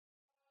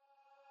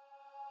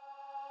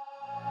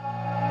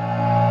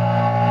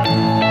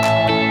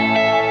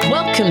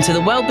welcome to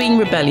the Wellbeing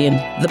Rebellion,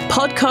 the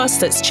podcast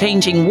that's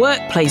changing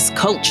workplace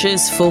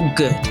cultures for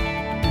good.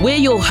 We're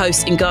your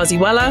hosts, Ngazi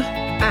Wala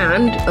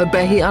and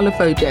Obehi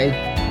Alafoje.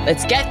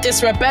 Let's get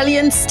this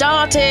rebellion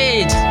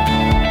started.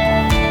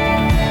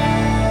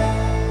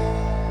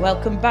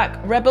 Welcome back,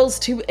 rebels,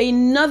 to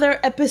another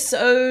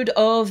episode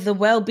of the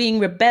Wellbeing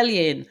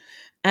Rebellion.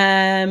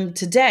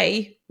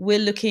 Today, we're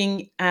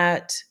looking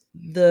at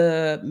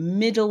the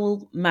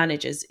middle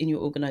managers in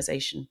your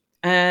organization.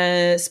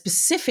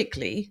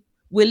 Specifically,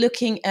 we're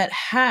looking at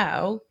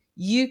how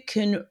you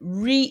can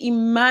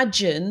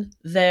reimagine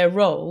their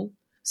role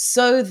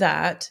so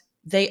that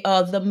they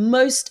are the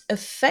most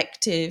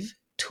effective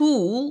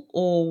tool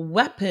or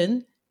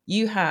weapon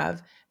you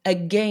have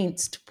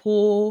against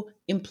poor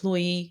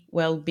employee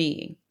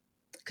well-being.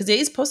 Because it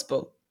is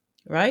possible,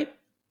 right?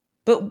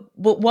 But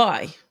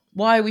why?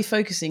 Why are we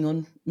focusing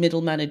on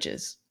middle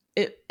managers?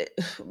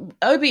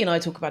 Obi and I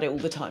talk about it all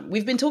the time.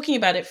 We've been talking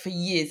about it for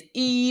years,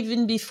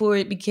 even before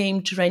it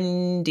became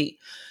trendy.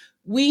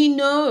 We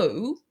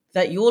know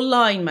that your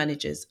line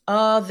managers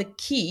are the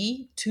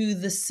key to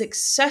the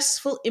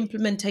successful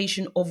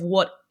implementation of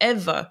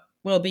whatever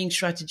well-being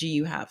strategy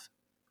you have.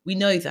 We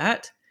know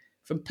that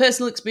from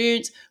personal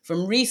experience,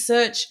 from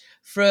research,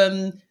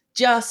 from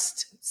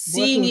just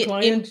seeing it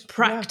in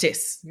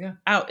practice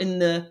out in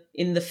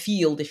the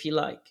field, if you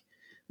like.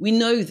 We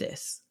know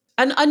this.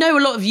 And I know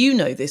a lot of you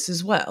know this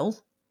as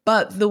well,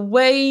 but the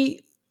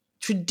way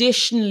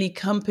traditionally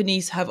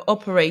companies have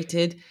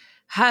operated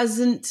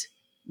hasn't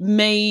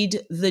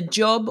made the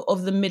job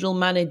of the middle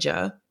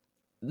manager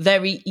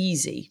very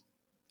easy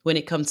when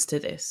it comes to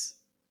this.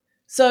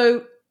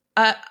 So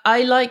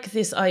I like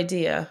this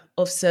idea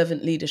of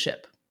servant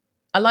leadership.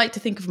 I like to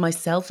think of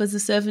myself as a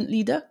servant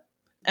leader.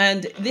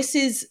 And this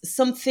is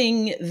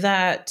something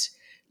that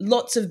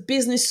lots of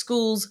business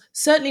schools,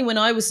 certainly when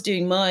I was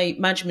doing my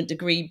management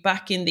degree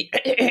back in the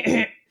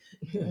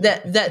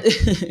that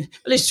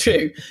well, it's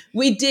true.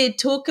 We did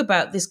talk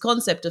about this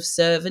concept of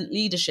servant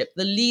leadership,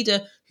 the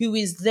leader who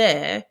is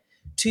there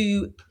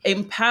to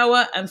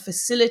empower and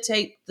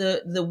facilitate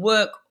the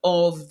work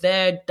of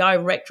their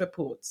direct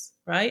reports,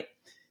 right?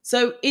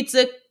 So it's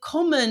a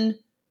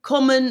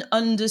common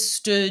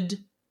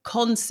understood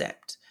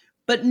concept,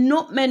 but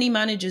not many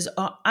managers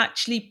are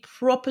actually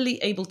properly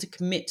able to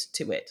commit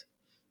to it.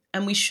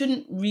 And we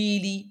shouldn't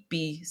really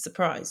be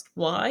surprised.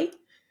 Why?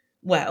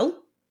 Well,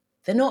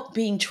 they're not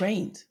being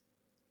trained.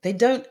 They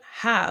don't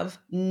have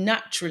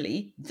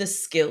naturally the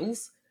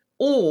skills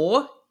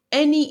or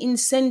any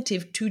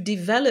incentive to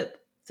develop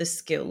the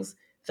skills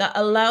that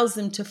allows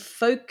them to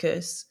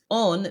focus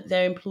on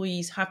their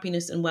employees'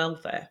 happiness and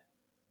welfare.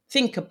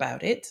 Think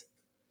about it.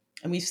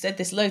 And we've said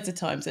this loads of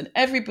times, and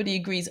everybody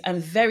agrees,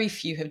 and very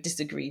few have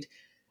disagreed.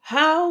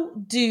 How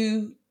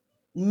do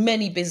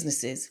many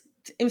businesses,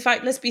 in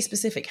fact, let's be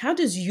specific. How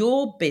does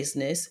your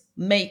business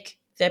make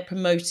their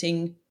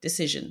promoting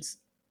decisions?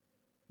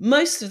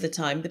 Most of the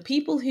time, the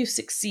people who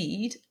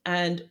succeed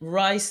and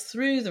rise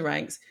through the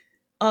ranks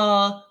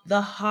are the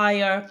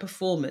higher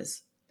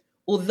performers,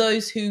 or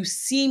those who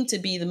seem to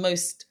be the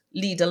most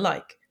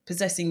leader-like,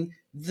 possessing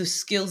the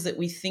skills that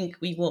we think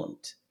we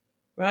want,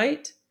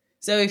 right?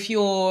 So if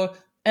you're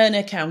an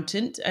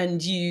accountant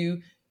and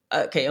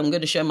I'm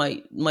going to show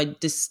my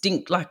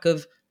distinct lack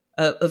of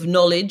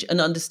knowledge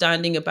and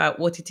understanding about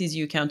what it is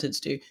you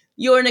accountants do.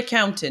 You're an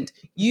accountant.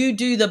 You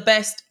do the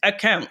best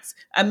accounts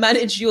and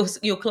manage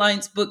your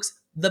clients' books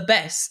the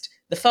best,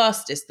 the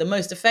fastest, the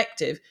most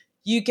effective.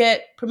 You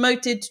get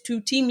promoted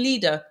to team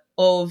leader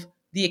of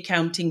the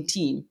accounting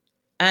team.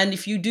 And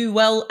if you do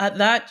well at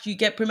that, you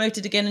get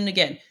promoted again and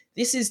again.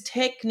 This is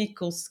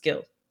technical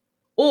skill.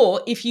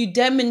 Or if you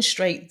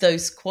demonstrate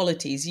those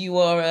qualities, you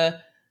are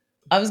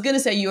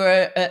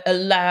a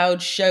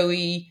loud,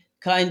 showy,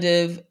 kind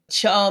of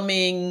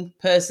charming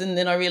person.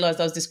 Then I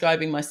realized I was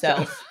describing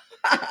myself.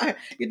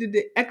 You did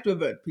the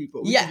extrovert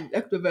people. Yeah.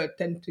 The extrovert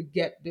tend to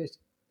get this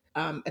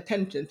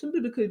attention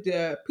simply because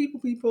they're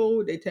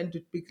people, they tend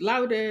to speak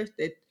louder,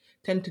 they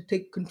tend to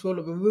take control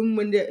of a room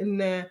when they're in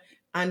there,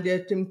 and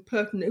if the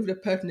person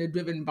is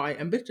driven by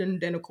ambition,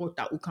 then of course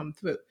that will come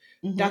through.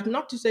 Mm-hmm. That's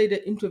not to say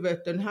that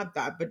introverts don't have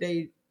that, but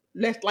they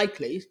less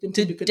likely simply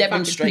to because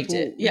demonstrate the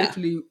fact that it.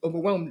 literally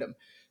overwhelm them.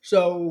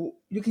 So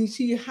you can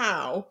see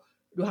how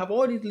you have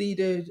all these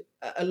leaders,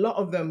 a lot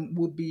of them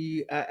would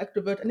be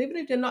extrovert, and even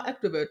if they're not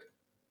extrovert,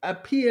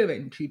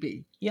 appearing to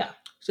be. Yeah.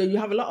 So you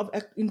have a lot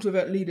of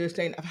introvert leaders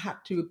saying, I've had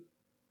to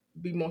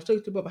be more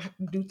sociable, I've had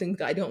to do things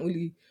that it's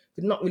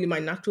not really my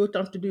natural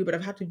stuff to do, but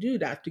I've had to do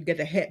that to get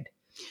ahead.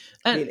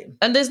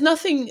 And there's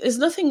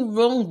nothing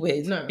wrong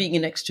with being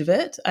an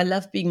extrovert. I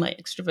love being my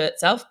extrovert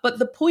self. But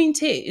the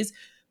point is,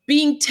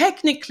 being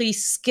technically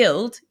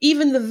skilled,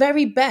 even the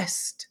very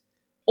best,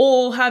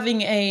 or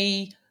having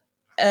a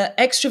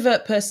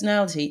extrovert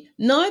personality,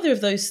 neither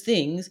of those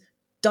things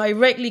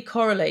directly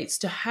correlates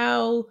to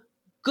how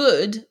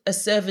good a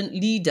servant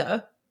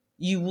leader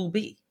you will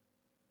be.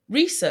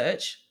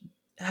 Research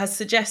has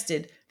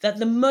suggested that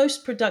the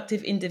most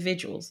productive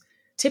individuals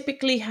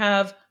typically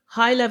have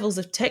high levels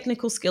of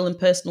technical skill and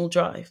personal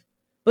drive.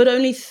 but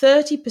only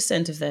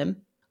 30% of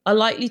them are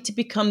likely to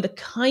become the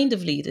kind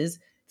of leaders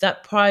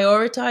that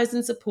prioritize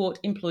and support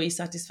employee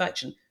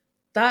satisfaction.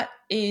 That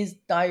is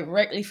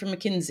directly from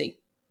McKinsey.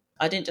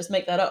 I didn't just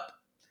make that up.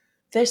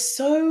 There's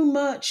so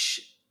much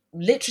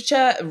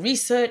literature,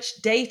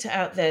 research, data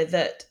out there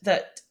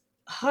that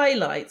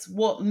highlights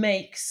what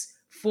makes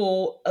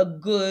for a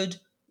good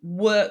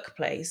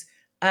workplace,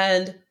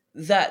 and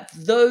that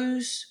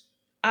those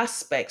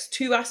aspects,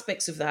 two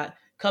aspects of that,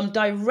 come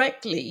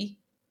directly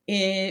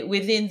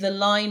within the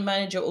line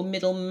manager or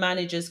middle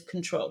manager's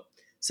control.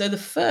 So the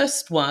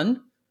first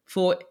one,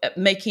 for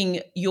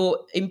making your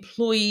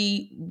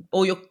employee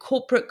or your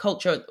corporate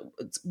culture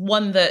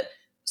one that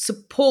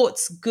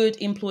supports good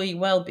employee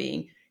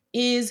well-being,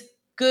 is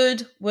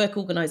good work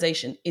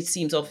organization. It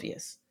seems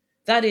obvious.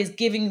 That is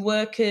giving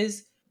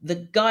workers the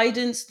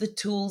guidance, the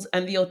tools,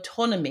 and the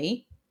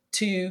autonomy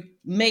to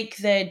make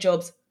their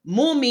jobs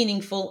more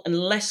meaningful and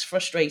less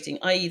frustrating,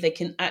 i.e., they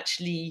can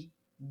actually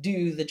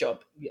do the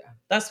job. Yeah.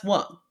 That's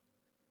one.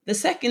 The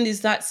second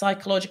is that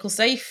psychological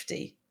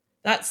safety.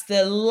 That's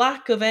the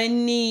lack of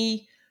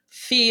any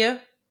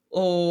fear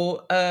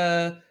or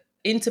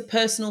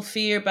interpersonal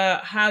fear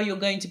about how you're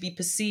going to be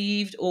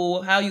perceived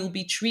or how you'll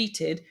be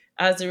treated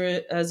as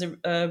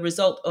a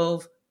result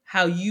of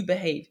how you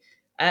behave.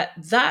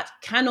 That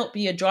cannot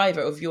be a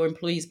driver of your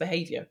employees'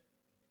 behavior.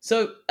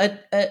 So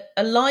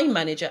a line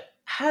manager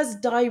has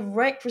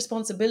direct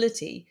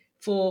responsibility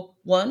for,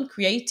 one,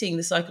 creating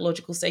the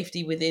psychological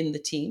safety within the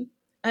team,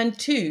 and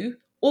two,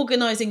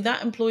 organizing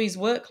that employee's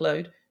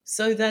workload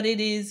so that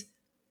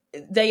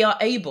they are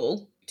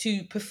able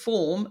to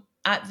perform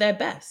at their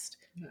best.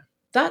 Yeah.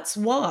 That's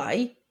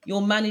why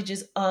your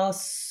managers are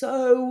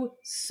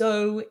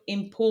so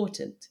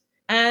important.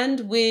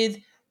 And with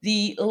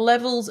the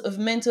levels of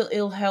mental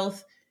ill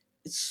health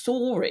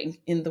soaring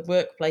in the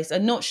workplace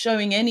and not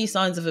showing any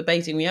signs of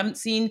abating, we haven't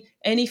seen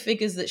any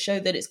figures that show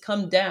that it's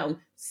come down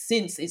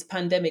since its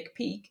pandemic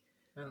peak.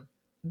 Yeah.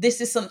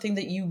 This is something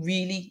that you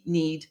really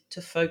need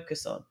to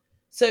focus on.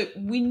 So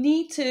we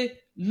need to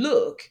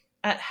look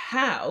at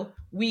how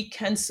we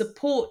can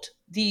support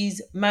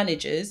these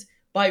managers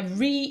by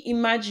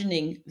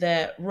reimagining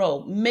their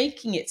role,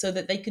 making it so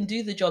that they can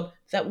do the job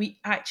that we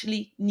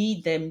actually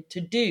need them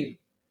to do,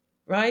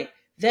 right?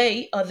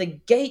 They are the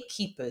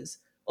gatekeepers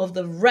of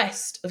the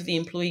rest of the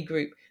employee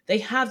group. They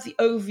have the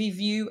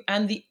overview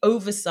and the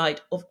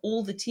oversight of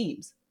all the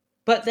teams,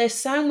 but they're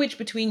sandwiched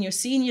between your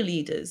senior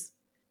leaders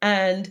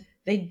and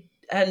the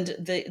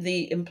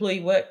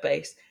employee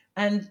workbase,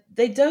 and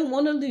they don't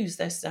want to lose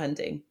their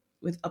standing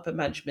with upper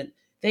management.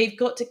 They've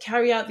got to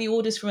carry out the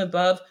orders from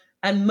above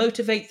and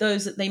motivate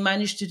those that they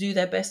manage to do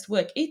their best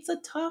work. It's a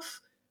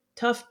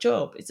tough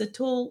job. It's a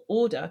tall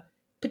order,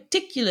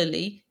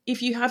 particularly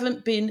if you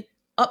haven't been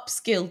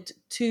upskilled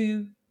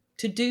to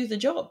do the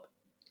job.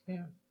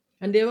 Yeah.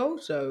 And they're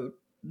also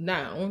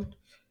now,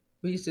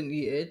 recent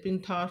years,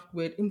 been tasked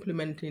with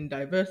implementing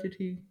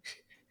diversity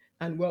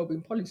and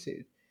well-being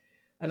policies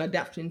and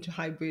adapting to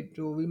hybrid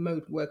or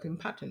remote working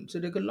patterns. So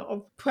there's a lot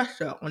of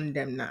pressure on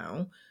them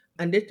now.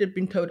 And they've just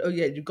been told, oh,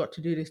 yeah, you've got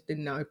to do this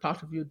thing now, it's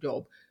part of your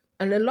job.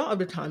 And a lot of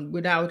the time,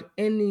 without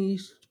any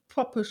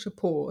proper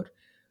support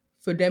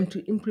for them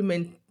to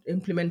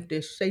implement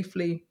this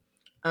safely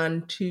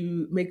and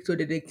to make sure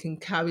that they can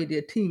carry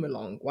their team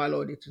along while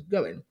all this is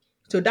going.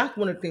 So that's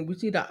one of the things we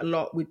see that a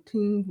lot with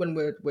teams when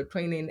we're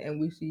training, and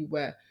we see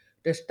where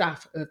the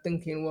staff are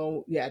thinking,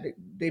 well, yeah,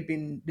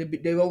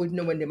 they always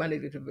know when the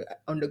managers have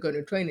undergone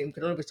a training,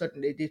 because all of a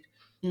sudden they did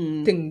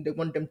thing they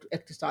want them to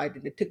exercise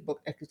in the tick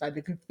box exercise.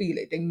 They can feel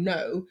it. They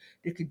know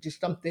they could do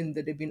something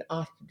that they've been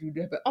asked to do.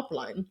 They have an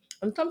upline,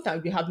 and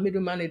sometimes you have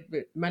middle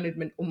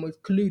management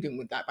almost colluding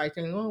with that by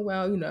saying, "Oh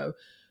well,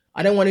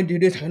 I don't want to do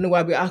this. I don't know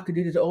why we asked to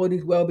do this. All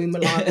this well-being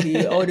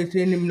malarkey, all this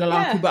in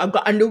malarkey." Yeah. But I've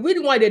got, and the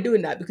reason why they're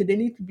doing that, because they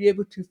need to be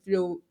able to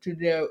feel to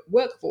their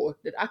workforce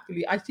that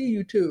actually I see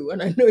you too,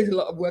 and I know it's a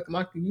lot of work I'm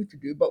asking you to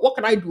do. But what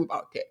can I do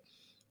about it,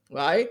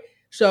 right?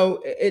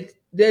 So it's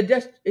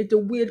a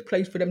weird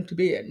place for them to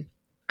be in.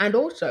 And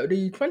also,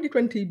 the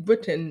 2020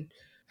 Britain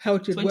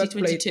Healthy Workplace,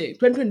 2022.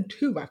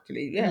 2022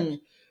 actually, yes,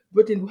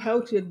 Britain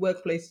Healthy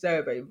Workplace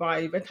Survey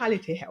by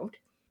Vitality Health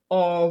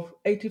of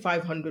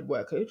 8,500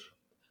 workers,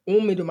 all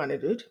middle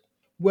managers,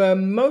 were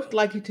most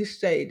likely to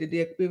say that they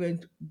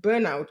experienced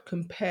burnout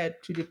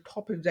compared to the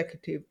top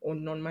executive or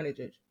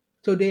non-managers.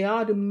 So they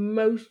are at the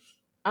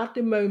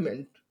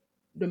moment,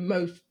 the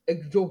most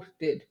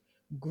exhausted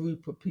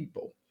group of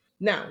people.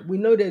 Now, we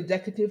know the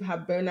executive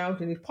have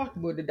burnout, and it's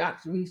possible that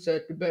that's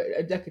research. The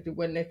executive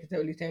weren't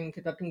necessarily saying,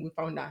 because I think we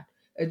found that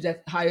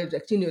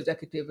senior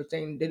executive are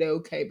saying that they're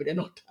okay, but they're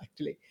not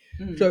actually.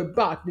 So,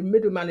 but the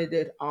middle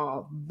managers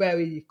are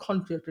very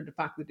conscious of the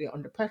fact that they're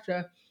under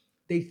pressure.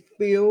 They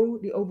feel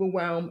the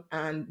overwhelm,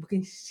 and we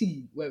can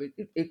see where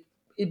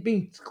it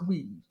being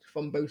squeezed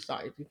from both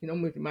sides. You can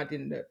almost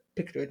imagine the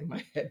picture in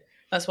my head.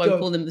 That's why we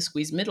call them the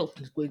squeeze middle.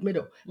 The squeeze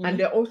middle. And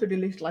they're also the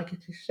least likely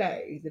to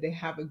say that they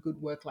have a good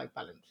work-life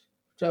balance.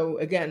 So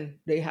again,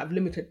 they have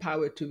limited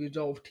power to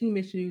resolve team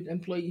issues,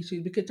 employee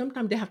issues, because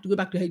sometimes they have to go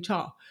back to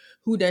HR,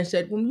 who then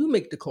said, "Well, you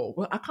make the call."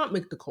 Well, I can't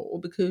make the call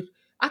because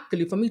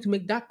actually, for me to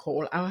make that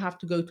call, I'll have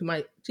to go to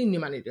my senior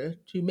manager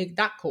to make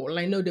that call. And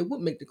I know they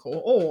would make the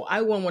call, or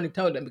I won't want to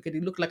tell them because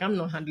it looks like I'm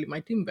not handling my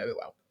team very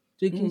well.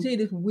 So you can Mm. see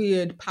this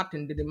weird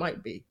pattern that it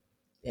might be.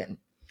 Yeah.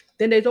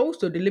 Then there's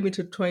also the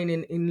limited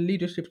training in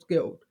leadership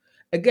skills.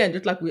 Again,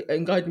 just like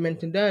Guy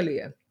mentioned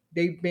earlier,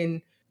 they've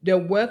been their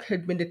work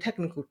has been the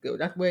technical skill.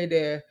 That's where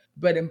their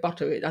bread and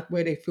butter is. That's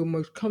where they feel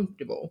most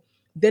comfortable.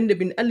 Then they've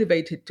been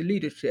elevated to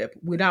leadership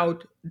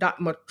without that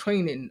much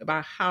training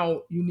about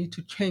how you need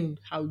to change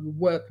how you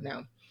work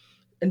now.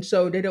 And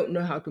so they don't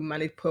know how to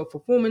manage poor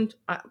performance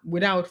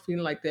without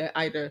feeling like they're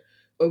either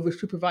over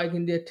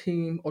supervising their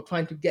team or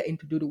trying to get in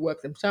to do the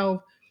work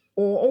themselves,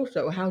 or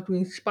also how to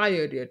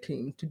inspire their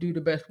team to do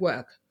the best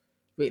work,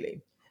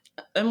 really.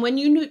 And when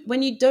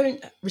you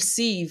don't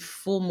receive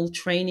formal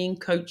training,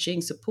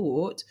 coaching,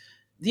 support,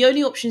 the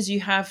only options you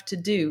have to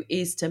do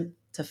is to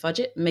fudge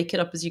it, make it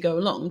up as you go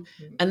along,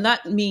 and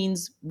that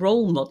means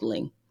role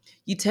modeling.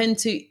 You tend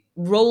to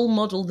role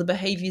model the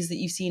behaviors that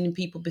you've seen in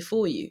people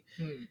before you.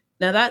 Mm.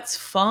 Now that's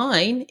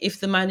fine if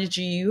the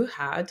manager you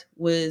had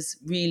was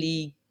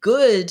really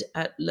good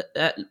at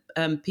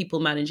people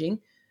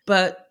managing,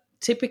 but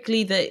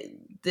typically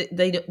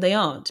they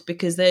aren't,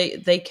 because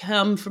they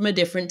come from a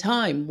different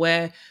time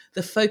where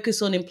the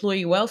focus on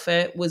employee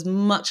welfare was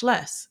much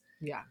less.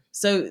 Yeah.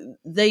 So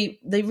they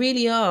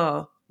really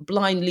are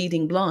blind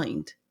leading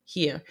blind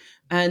here,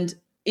 and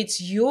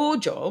it's your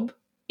job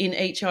in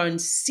HR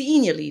and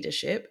senior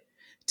leadership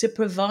to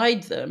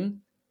provide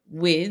them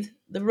with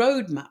the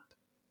roadmap.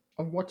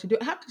 Of what to do.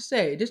 I have to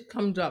say, this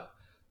comes up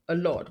a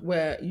lot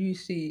where you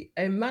see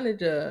a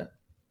manager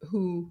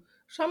who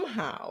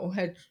somehow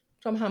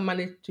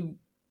managed to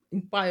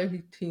inspire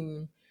his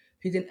team.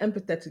 He's an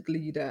empathetic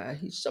leader.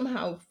 He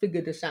somehow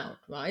figured this out,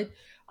 right?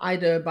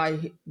 Either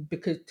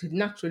because he's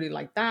naturally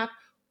like that,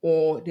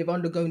 or they've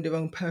undergone their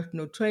own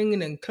personal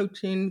training and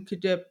coaching. Because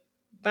they're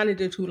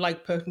managers who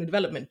like personal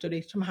development, so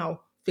they somehow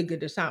figured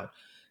this out,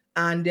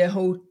 and their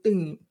whole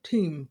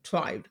team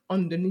thrived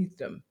underneath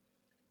them.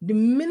 The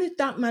minute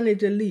that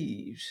manager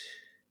leaves,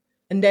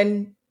 and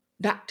then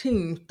that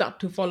team start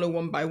to follow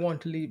one by one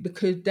to leave,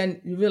 because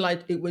then you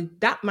realize it was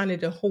that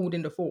manager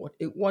holding the fort.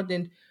 It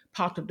wasn't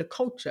part of the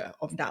culture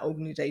of that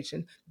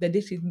organization that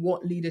this is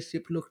what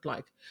leadership looked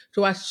like.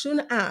 So as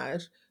soon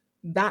as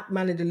that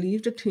manager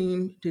leaves the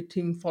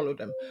team follow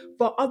them.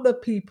 For other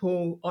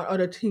people or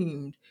other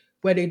teams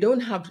where they don't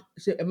have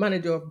a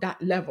manager of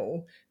that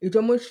level, it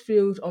almost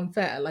feels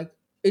unfair. Like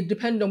it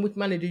depends on which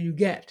manager you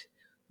get,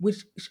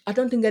 which I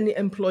don't think any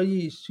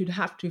employees should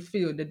have to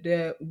feel that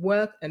their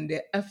work and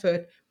their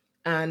effort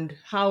and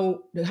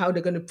how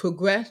they're going to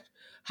progress,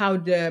 how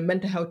their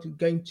mental health is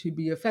going to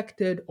be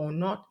affected or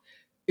not,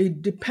 is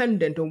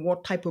dependent on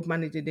what type of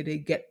manager that they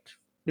get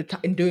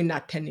in doing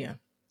that tenure.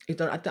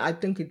 I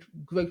think it's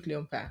greatly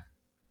unfair.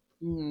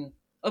 Mm.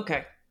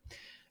 Okay.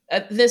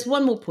 There's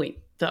one more point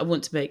that I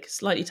want to make,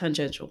 slightly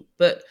tangential,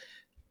 but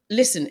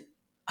listen,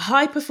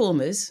 high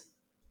performers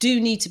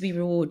do need to be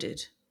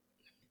rewarded.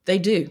 They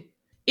do.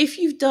 If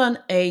you've done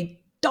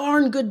a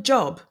darn good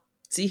job,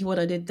 see what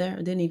I did there?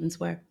 I didn't even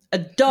swear. A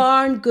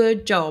darn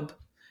good job,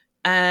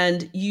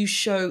 and you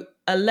show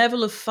a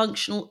level of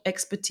functional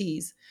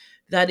expertise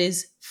that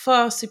is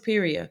far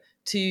superior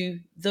to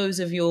those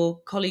of your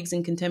colleagues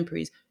and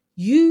contemporaries,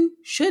 you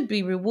should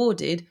be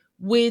rewarded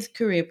with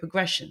career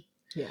progression.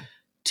 Yeah.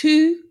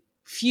 Too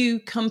few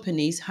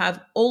companies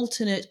have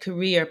alternate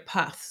career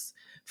paths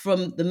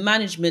from the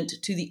management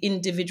to the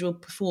individual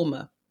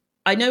performer.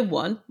 I know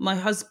one. My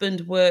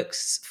husband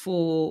works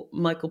for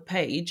Michael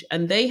Page,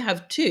 and they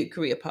have two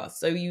career paths.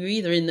 So you're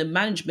either in the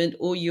management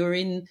or you're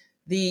in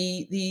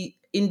the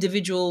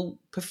individual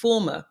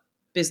performer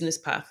business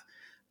path,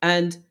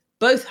 and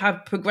both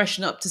have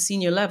progression up to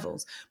senior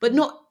levels. But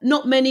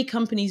not many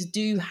companies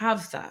do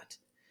have that.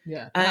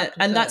 Yeah, I have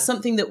to And that's say.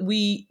 something that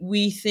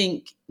we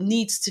think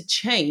needs to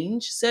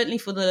change, certainly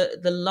for the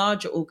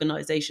larger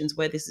organizations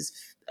where this is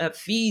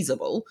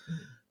feasible,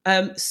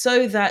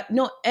 so that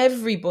not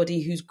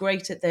everybody who's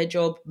great at their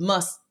job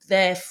must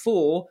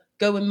therefore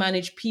go and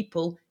manage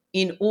people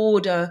in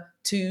order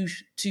to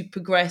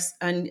progress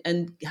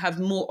and have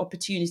more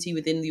opportunity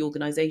within the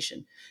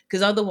organization,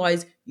 because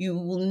otherwise you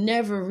will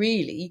never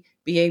really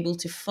be able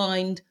to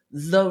find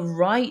the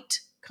right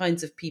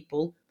kinds of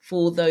people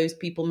for those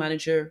people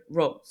manager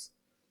roles.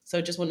 So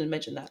I just wanted to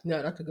mention that.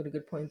 No, that's a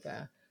good point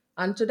there.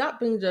 And so that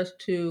brings us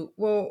to,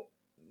 well,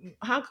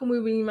 how can we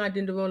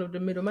reimagine the role of the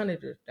middle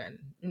managers then?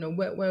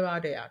 Where are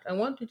they at? I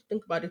want you to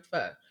think about it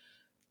first.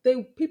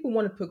 People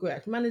want to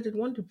progress. Managers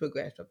want to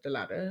progress up the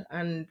ladder,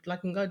 and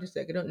like God just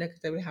said, they don't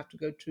necessarily have to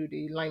go through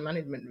the line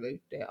management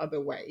route the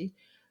other way.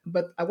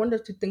 But I want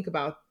us to think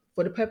about,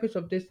 for the purpose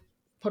of this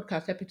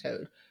podcast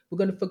episode, we're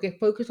going to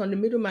focus on the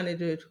middle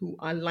managers who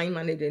are line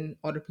managing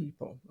other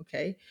people.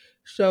 Okay,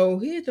 so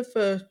here's the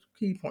first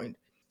key point: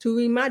 to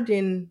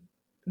imagine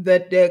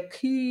that their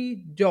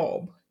key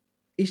job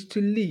is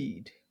to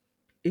lead,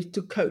 is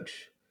to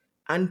coach,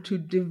 and to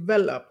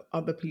develop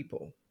other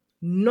people,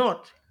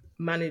 not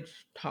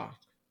manage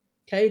tasks.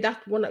 Okay,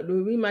 that's one of the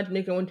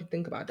reimagination I want to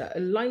think about. That a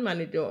line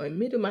manager or a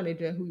middle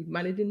manager who is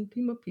managing a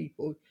team of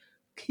people,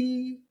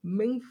 key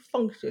main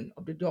function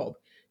of the job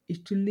is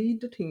to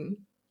lead the team,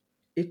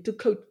 is to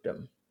coach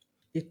them,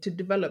 is to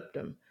develop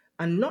them,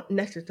 and not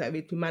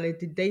necessarily to manage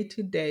the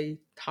day-to-day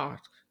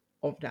tasks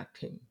of that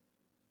team.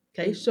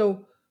 Okay,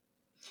 so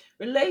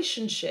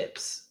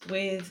Relationships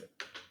with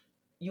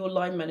your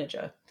line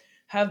manager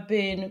have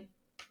been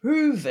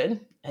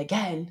proven,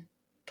 again,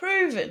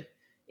 proven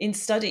in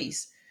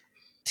studies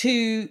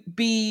to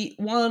be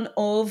one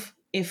of,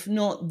 if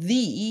not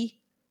the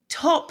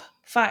top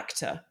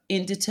factor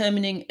in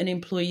determining an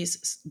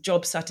employee's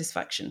job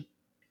satisfaction.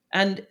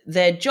 And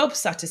their job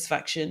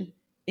satisfaction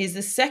is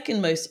the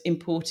second most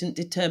important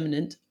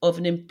determinant of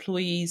an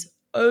employee's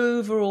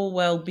overall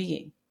well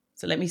being.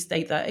 So let me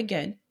state that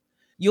again.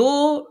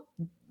 Your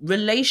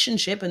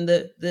relationship and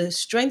the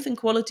strength and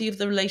quality of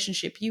the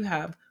relationship you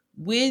have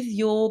with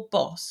your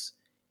boss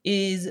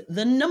is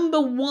the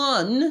number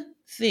one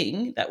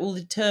thing that will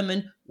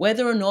determine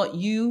whether or not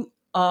you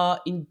are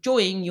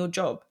enjoying your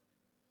job.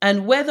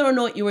 And whether or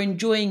not you're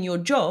enjoying your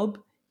job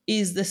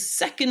is the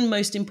second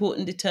most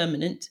important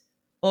determinant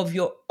of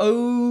your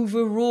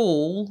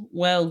overall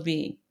well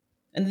being.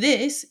 And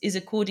this is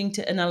according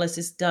to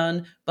analysis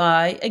done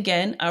by,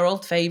 again, our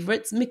old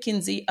favorites,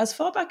 McKinsey, as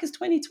far back as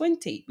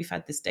 2020. We've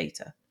had this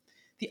data.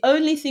 The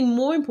only thing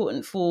more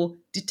important for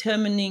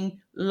determining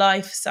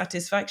life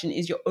satisfaction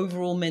is your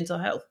overall mental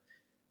health.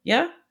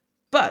 Yeah?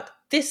 But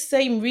this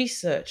same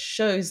research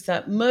shows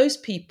that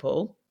most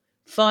people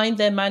find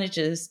their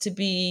managers to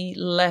be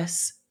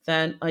less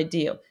than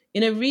ideal.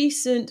 In a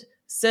recent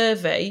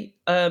survey,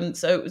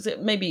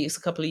 maybe it's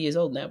a couple of years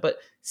old now, but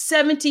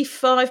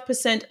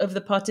 75% of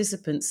the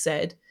participants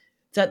said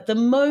that the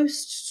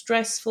most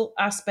stressful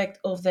aspect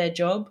of their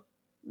job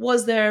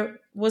was their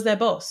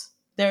boss,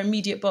 their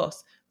immediate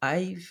boss.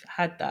 I've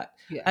had that.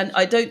 And yes,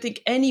 I don't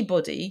think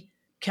anybody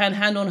can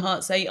hand on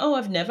heart say, "Oh,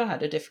 I've never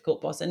had a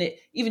difficult boss," and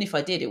even if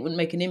I did, it wouldn't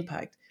make an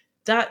impact.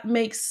 That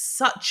makes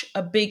such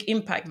a big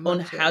impact on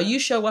much how so. you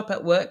show up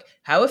at work,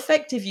 how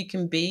effective you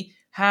can be,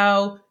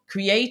 how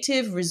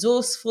creative,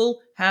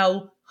 resourceful,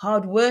 how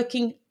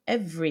hardworking,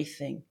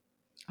 everything.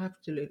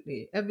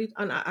 Absolutely.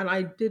 And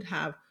I did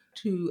have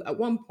to at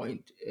one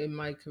point in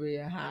my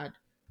career had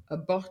a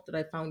boss that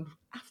I found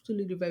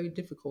absolutely very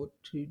difficult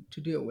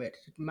to deal with,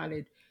 to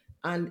manage,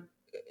 and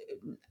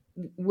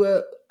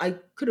where I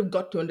could have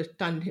got to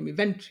understand him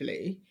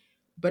eventually,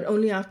 but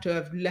only after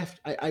I've left,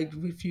 I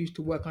refused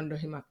to work under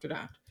him after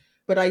that.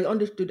 But I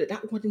understood that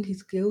that wasn't his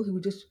skill. He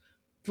was just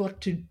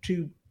brought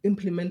to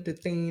implement the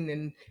thing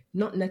and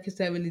not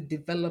necessarily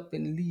develop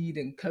and lead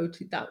and coach.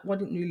 That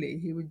wasn't really,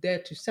 he was there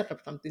to set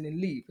up something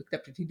and leave,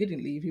 except that he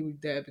didn't leave. He was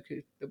there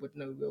because there was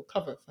no real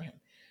cover for him.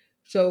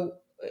 So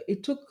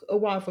it took a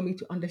while for me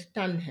to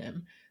understand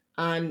him.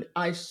 And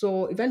I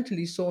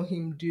eventually saw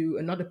him do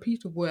another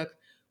piece of work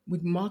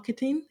with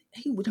marketing.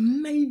 He was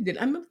amazing.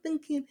 I remember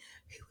thinking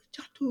he was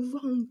just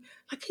wrong.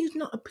 Like he's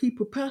not a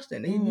people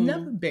person. He's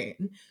never Mm,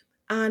 been.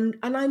 And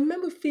I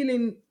remember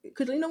feeling,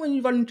 because you know when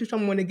you run into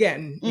someone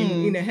again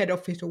in a mm. head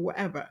office or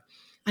whatever,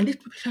 and this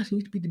person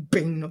used to be the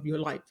bane of your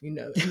life, and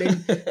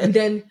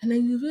then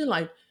you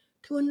realize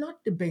they were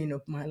not the bane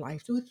of my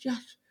life. They were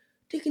just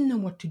didn't know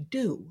what to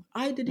do.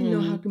 I didn't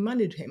know how Mm, to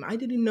manage him. I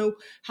didn't know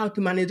how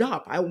to manage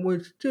up. I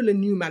was still a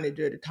new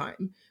manager at the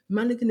time,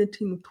 managing a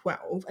team of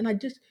 12, and I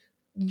just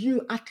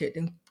grew at it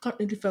and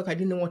constantly felt I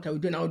didn't know what I was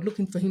doing. I was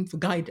looking for him for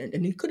guidance,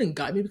 and he couldn't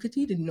guide me because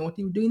he didn't know what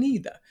he was doing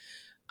either.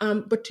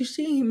 But to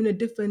see him in a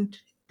different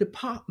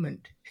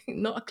department,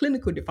 not a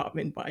clinical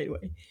department, by the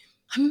way,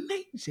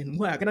 amazing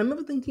work. And I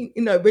remember thinking,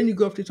 when you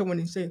go up to someone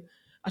and say,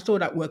 I saw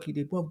that work you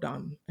did, well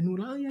done. And you're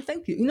like, oh, yeah,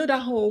 thank you. That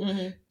whole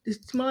mhm. this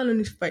smile on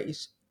his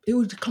face, he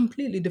was a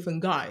completely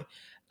different guy.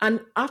 And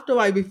after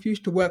I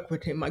refused to work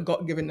with him, I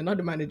got given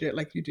another manager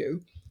like you do.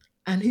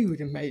 And he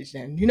was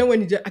amazing.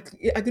 When I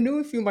can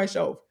even feel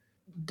myself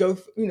go,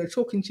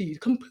 talking to you,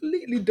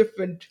 completely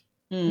different.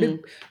 Mm,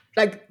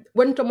 Like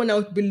when someone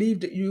else believes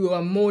that you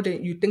are more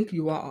than you think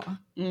you are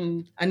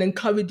mm. and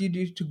encourage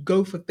you to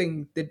go for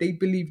things that they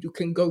believe you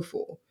can go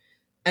for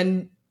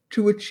and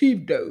to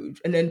achieve those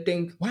and then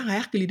think, wow, I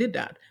actually did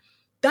that.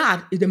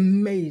 That is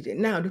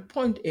amazing. Now, the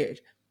point is,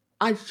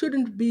 I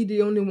shouldn't be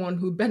the only one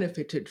who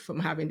benefited from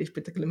having this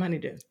particular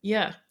manager.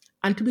 Yeah.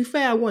 And to be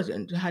fair, I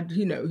wasn't.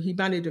 He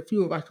managed a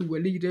few of us who were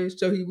leaders,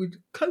 so he was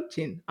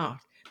coaching us.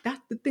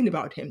 That's the thing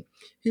about him.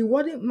 He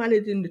wasn't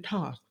managing the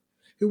task.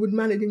 He was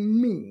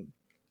managing me,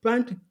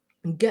 trying to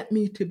get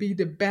me to be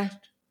the best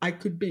I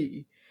could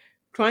be,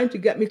 trying to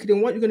get me to,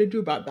 what are you going to do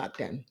about that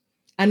then?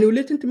 And he'll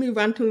listen to me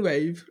rant and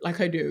rave like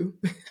I do.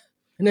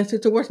 And then say,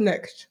 so what's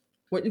next?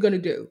 What are you going to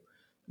do?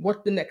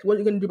 What's the next? What are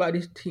you going to do about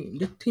this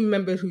team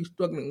members who are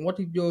struggling? What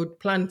is your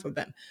plan for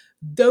them?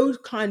 Those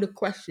kind of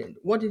questions.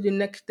 What is the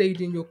next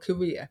stage in your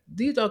career?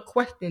 These are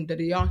questions that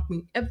he asks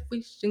me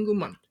every single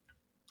month.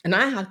 And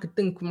I had to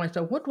think for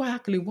myself, what do I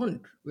actually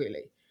want,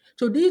 really?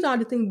 So these are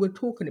the things we're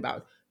talking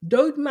about.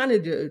 Those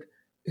managers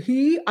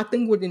He, I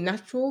think, was a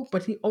natural,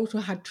 but he also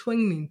had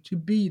training to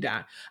be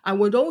that. I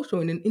was also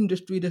in an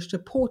industry that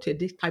supported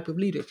this type of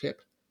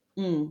leadership.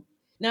 Mm.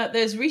 Now,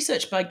 there's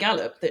research by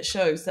Gallup that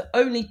shows that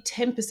only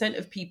 10%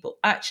 of people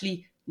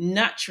actually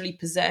naturally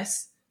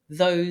possess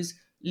those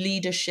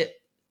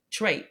leadership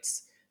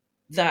traits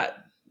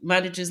that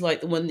managers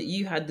like the one that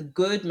you had, the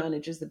good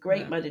managers, the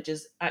great Yeah.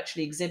 managers,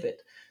 actually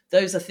exhibit.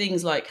 Those are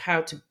things like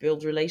how to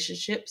build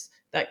relationships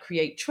that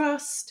create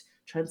trust,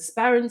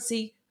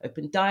 transparency,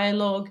 open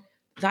dialogue,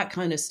 that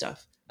kind of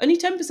stuff. Only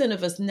 10%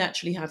 of us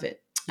naturally have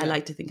it. I Yeah.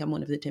 like to think I'm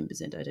one of the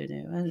 10%. I don't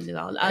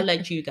know. I'll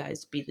let you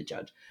guys be the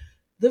judge.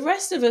 The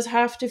rest of us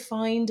have to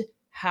find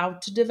how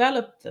to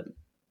develop them.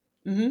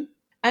 Mhm.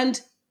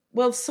 And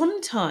well,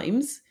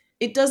 sometimes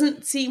it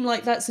doesn't seem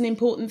like that's an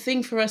important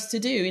thing for us to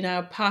do in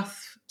our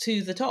path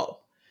to the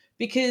top.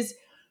 Because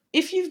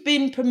if you've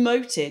been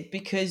promoted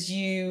because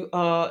you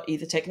are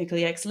either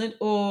technically excellent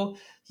or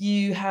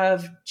you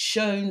have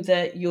shown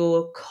that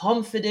you're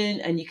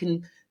confident and you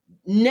can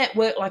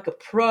network like a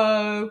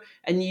pro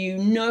and you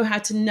know how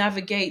to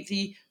navigate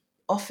the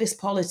office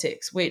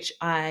politics, which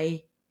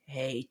I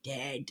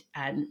hated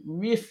and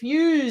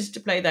refused to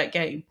play that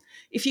game.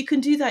 If you can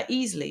do that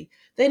easily,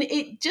 then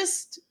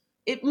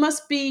it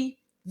must be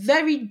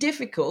very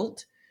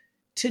difficult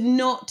to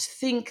not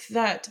think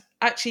that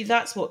actually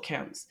that's what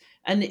counts.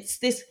 And it's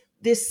this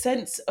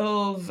sense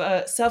of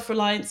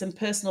self-reliance and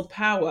personal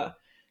power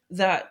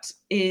that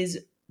is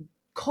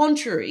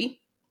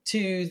contrary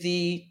to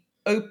the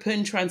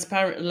open,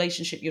 transparent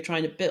relationship you're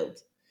trying to build,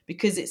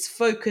 because it's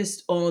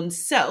focused on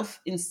self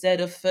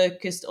instead of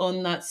focused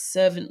on that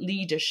servant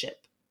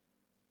leadership,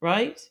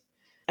 right?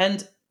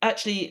 And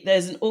actually,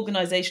 there's an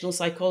organizational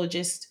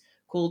psychologist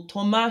called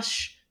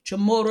Tomasz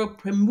Chamorro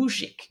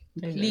Premuzic.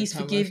 I know, Please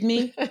Thomas. forgive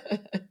me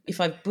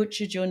if I've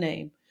butchered your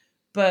name,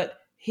 but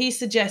he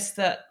suggests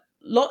that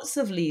lots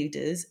of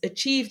leaders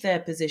achieve their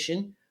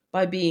position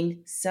by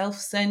being self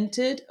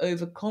centered,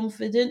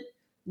 overconfident,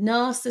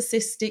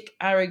 narcissistic,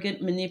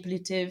 arrogant,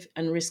 manipulative,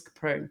 and risk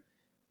prone.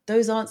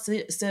 Those aren't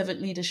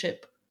servant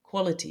leadership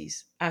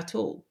qualities at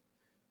all.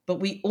 But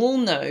we all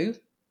know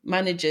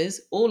managers,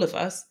 all of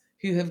us,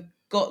 who have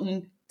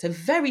gotten to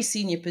very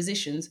senior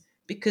positions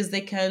because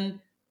they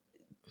can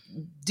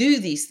do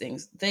these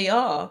things. They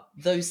are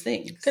those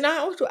Can things. I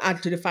also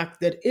add to the fact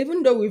that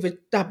even though we've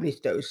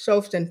established those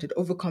self-centered,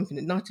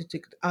 overconfident,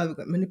 narcissistic,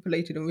 arrogant,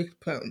 manipulated, and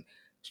risk-prone,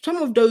 some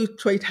of those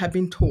traits have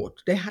been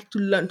taught. They had to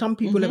learn. Some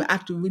people have Hmm.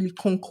 had to really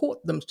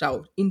concourt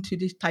themselves into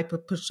this type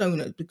of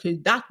personas because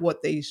that's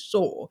what they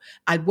saw.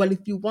 And well, if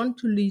you want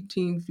to lead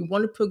teams, if you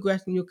want to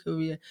progress in your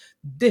career,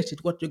 this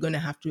is what you're going to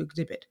have to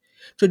exhibit.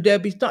 So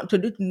there'll be so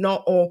this is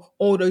not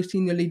all those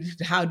senior leaders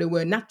how they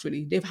were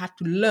naturally. They've had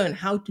to learn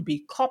how to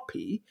be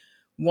copy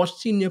what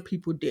senior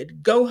people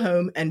did, go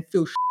home and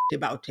feel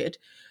about it,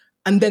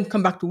 and then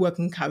come back to work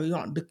and carry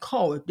on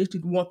because this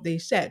is what they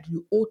said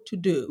you ought to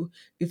do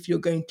if you're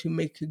going to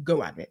make a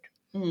go at it.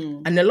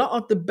 Mm, And a lot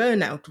of the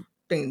burnout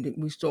thing that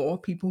we saw,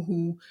 people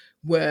who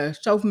were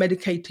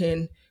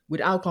self-medicating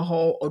with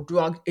alcohol or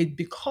drugs, is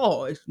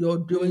because you're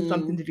doing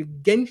something mm, that is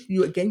against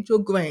you, against your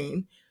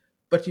grain,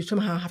 but you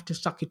somehow have to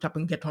suck it up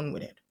and get on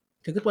with it.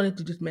 So I just wanted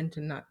to just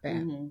mention that there.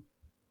 mm.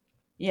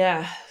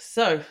 Yeah.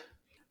 So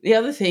the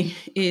other thing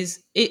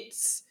is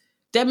it's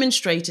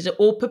demonstrated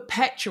or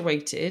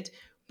perpetuated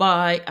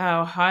by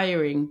our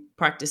hiring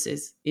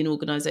practices in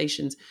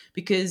organizations,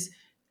 because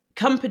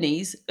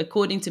companies,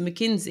 according to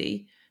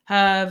McKinsey,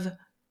 have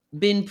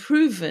been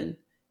proven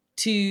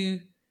to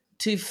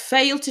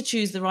fail to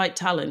choose the right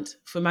talent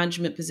for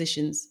management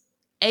positions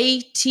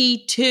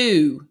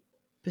 82%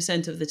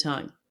 of the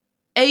time.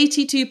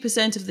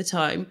 82% of the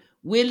time,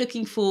 we're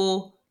looking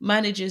for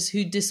managers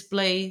who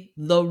display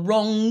the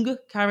wrong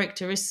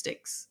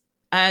characteristics.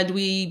 And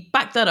we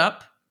back that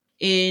up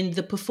in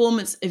the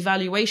performance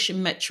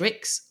evaluation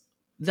metrics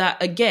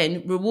that,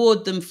 again,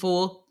 reward them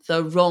for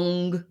the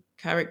wrong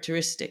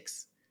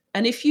characteristics.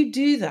 And if you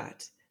do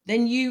that,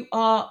 then you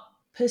are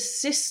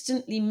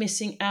persistently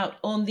missing out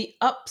on the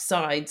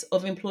upsides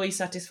of employee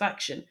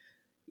satisfaction.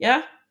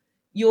 Yeah?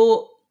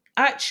 You're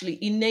actually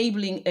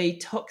enabling a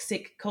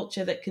toxic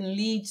culture that can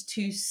lead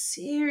to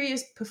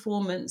serious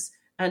performance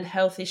and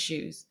health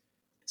issues.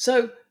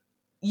 So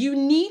you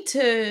need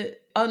to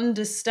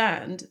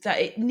understand that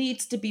it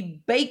needs to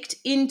be baked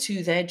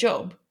into their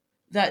job,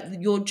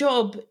 that your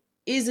job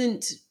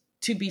isn't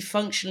to be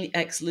functionally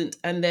excellent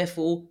and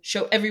therefore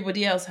show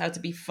everybody else how to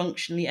be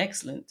functionally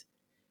excellent.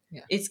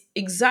 Yeah. It's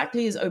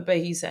exactly as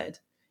Obehi said.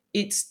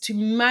 It's to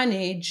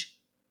manage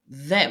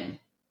them,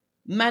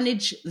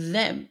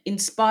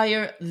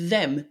 inspire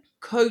them,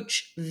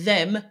 coach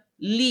them,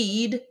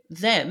 lead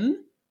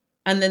them,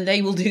 and then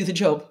they will do the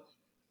job.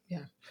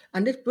 Yeah.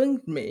 And this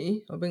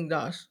brings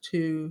us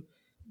to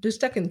the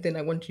second thing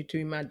I want you to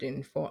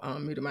imagine for our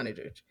middle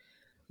managers.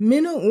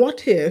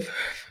 What if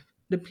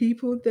the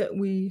people that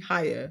we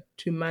hire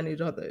to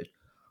manage others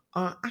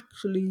are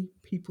actually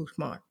people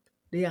smart?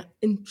 They are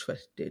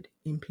interested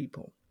in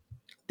people.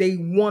 They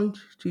want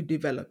to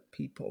develop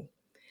people.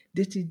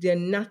 This is their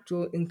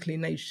natural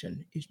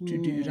inclination is to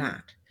do Hmm.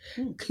 that.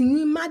 Hmm. Can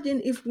you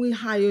imagine if we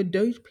hired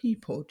those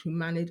people to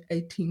manage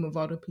a team of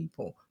other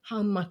people?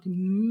 How much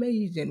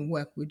amazing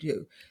work we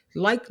do.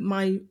 Like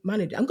my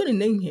manager, I'm going to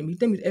name him.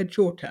 His name is Ed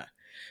Shorter.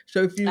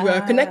 So if you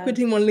connect Ah, with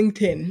him on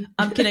LinkedIn,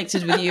 I'm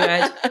connected with you,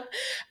 Ed.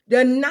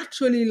 they're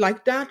naturally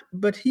like that,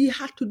 but he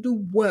had to do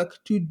work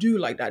to do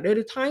like that. There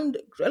are times,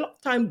 a lot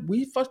of time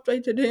we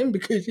frustrated him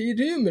because he's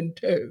human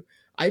too.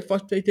 I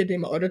frustrated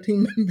him, other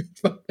team members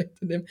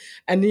frustrated him,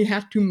 and he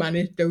had to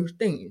manage those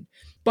things.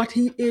 But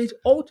he is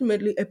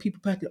ultimately a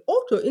people person,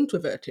 also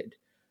introverted.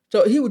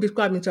 So he would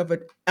describe himself as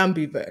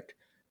ambivert,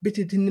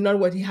 because in other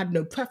words, he had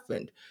no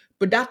preference.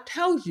 But that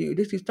tells you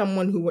this is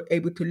someone who was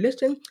able to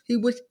listen. He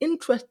was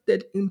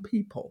interested in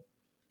people,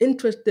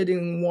 interested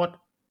in what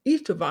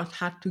each of us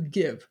had to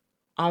give,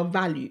 our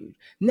values.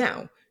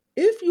 Now,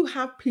 if you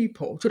have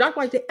people, so that's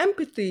why the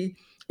empathy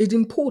is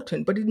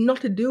important, but it's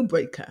not a deal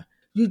breaker.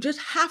 You just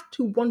have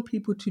to want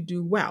people to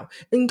do well.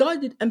 And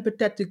God's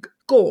empathetic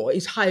score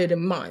is higher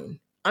than mine.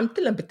 I'm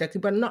still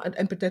empathetic, but not as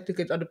empathetic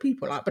as other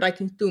people are. But I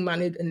can still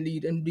manage and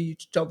lead and be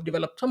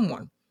self-develop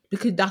someone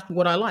because that's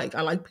what I like.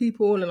 I like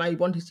people and I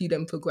want to see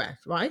them progress,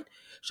 right?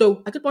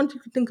 So I just want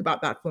you to think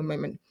about that for a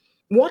moment.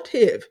 What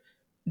if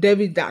there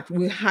is that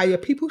we hire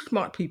people,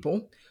 smart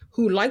people,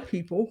 who like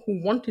people,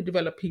 who want to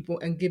develop people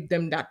and give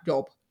them that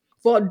job?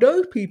 For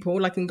those people,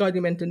 like in God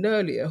you mentioned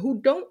earlier, who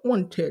don't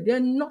want to,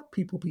 they're not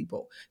people.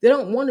 They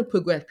don't want to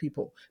progress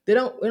people. They're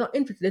not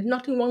interested. There's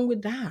nothing wrong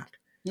with that.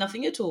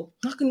 Nothing at all.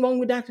 Nothing wrong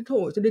with that at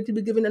all. So they should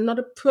be given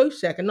another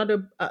process,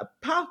 another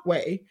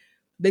pathway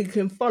they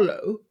can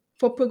follow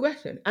for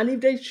progression. And if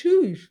they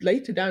choose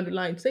later down the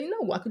line, say,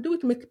 no, I could do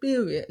it some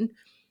experience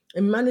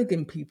in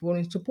managing people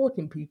and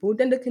supporting people,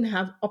 then they can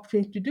have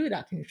options to do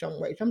that in some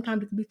way.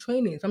 Sometimes it could be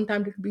training,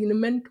 sometimes it could be in a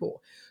mentor,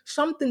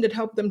 something that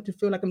helps them to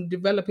feel like I'm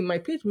developing my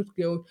people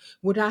skills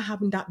without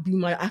having that be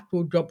my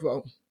actual job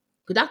role.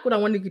 Because that's what I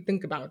wanted you to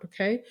think about,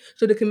 okay?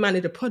 So they can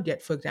manage a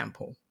project, for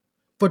example,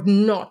 but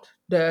not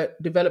the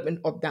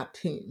development of that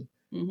team.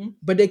 Hmm.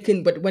 But they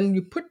can, but when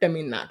you put them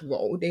in that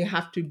role, they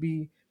have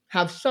to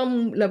have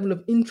some level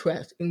of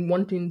interest in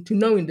wanting to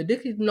knowing that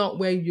this is not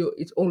where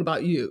it's all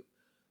about you.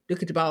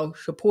 This is about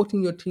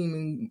supporting your team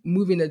and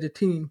moving as a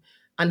team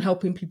and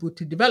helping people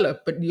to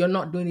develop, but you're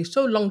not doing it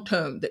so long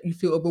term that you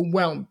feel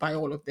overwhelmed by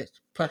all of this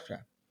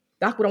pressure.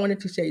 That's what I wanted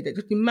to say. That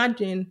just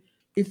imagine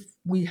if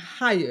we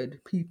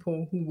hired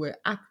people who were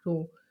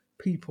actual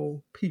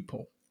people,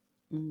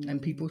 and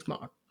Mm. people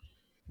smart.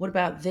 What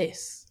about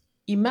this?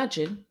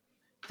 Imagine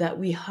that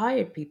we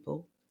hired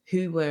people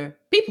who were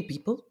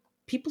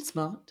people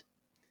smart,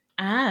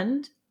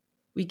 and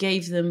we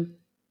gave them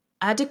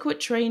adequate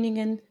training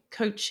and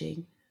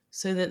coaching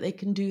so that they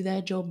can do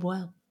their job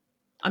well.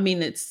 I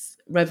mean, it's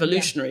Yeah.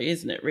 revolutionary,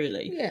 isn't it,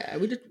 really? Yeah,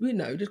 we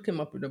just came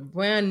up with a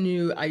brand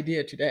new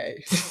idea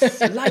today.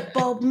 Light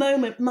bulb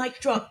moment, mic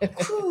drop.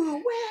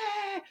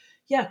 Where?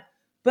 Yeah.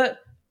 But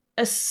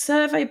a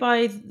survey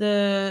by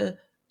the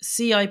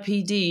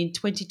CIPD in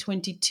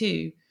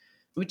 2022,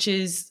 which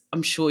is,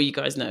 I'm sure you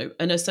guys know,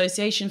 an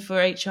association for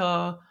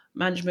HR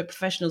management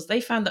professionals,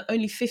 they found that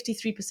only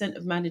 53%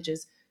 of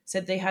managers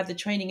said they had the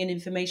training and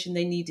information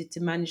they needed to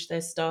manage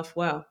their staff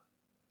well.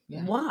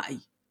 Yeah. Why?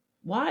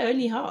 Why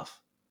only half?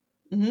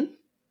 Hmm.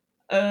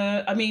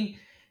 I mean,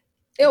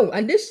 Oh,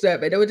 and this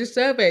survey, there was a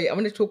survey I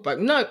want to talk about.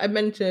 No,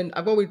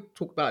 I've always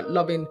talked about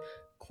loving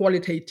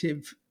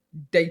qualitative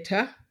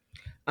data,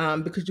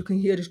 because you can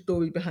hear the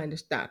story behind the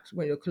stats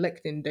when you're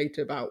collecting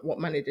data about what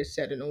managers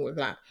said and all of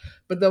that.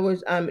 But there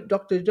was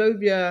Dr.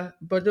 Zovia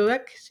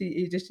Bodorek. She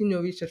is a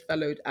senior research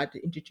fellow at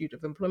the Institute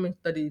of Employment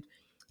Studies.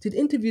 She'd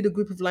interviewed a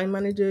group of line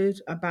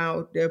managers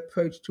about their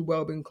approach to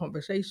well-being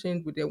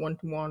conversations with their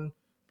one-to-one,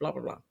 blah,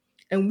 blah, blah.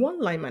 And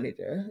one line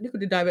manager, look at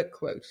the direct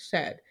quote,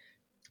 said,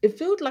 "It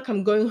feels like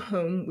I'm going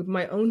home with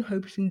my own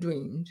hopes and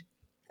dreams.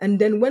 And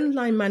then when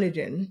line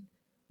managing,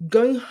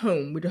 going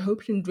home with the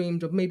hopes and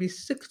dreams of maybe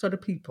six other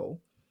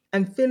people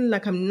and feeling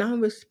like I'm now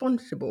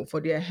responsible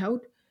for their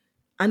health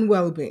and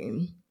well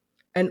being.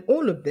 And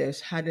all of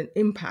this had an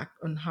impact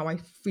on how I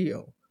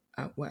feel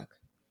at work."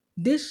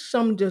 This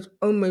summed up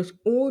almost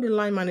all the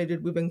line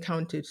managers we've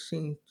encountered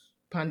since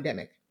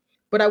pandemic.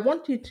 But I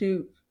want you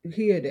to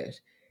hear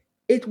this.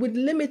 It's with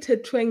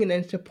limited training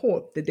and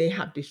support that they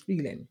have this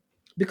feeling.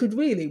 Because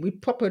really,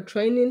 with proper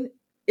training,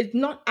 it's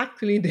not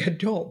actually their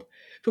job.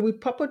 So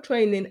with proper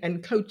training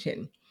and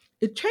coaching,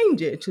 it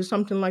changes to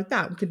something like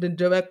that. Because the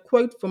direct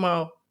quote from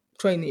our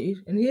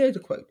trainees, and here's a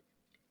quote.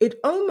 "It's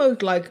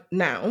almost like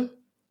now,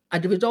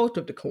 as a result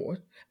of the course,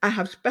 I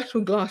have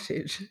special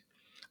glasses.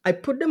 I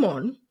put them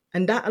on,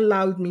 and that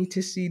allows me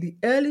to see the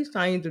early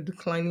signs of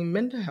declining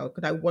mental health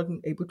that I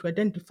wasn't able to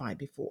identify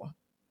before."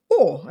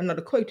 Or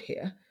another quote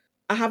here,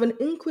 "I have an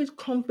increased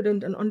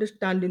confidence and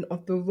understanding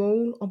of the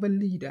role of a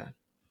leader.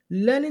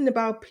 Learning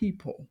about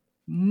people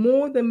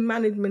more than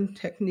management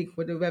technique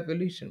was a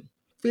revolution.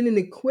 Feeling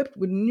equipped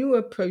with new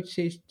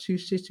approaches to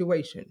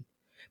situations.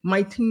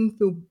 My team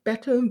feel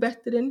better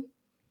invested in.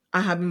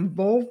 I have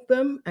involved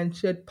them and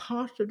shared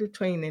parts of the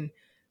training.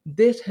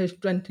 This has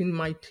strengthened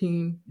my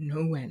team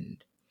no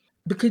end."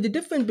 Because the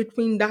difference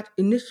between that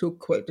initial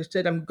quote that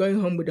said, I'm going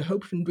home with the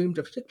hopes and dreams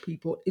of sick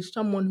people, is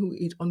someone who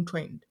is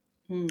untrained.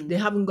 They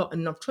haven't got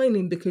enough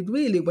training, because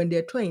really, when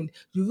they're trained,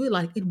 you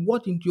realize it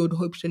wasn't your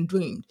hopes and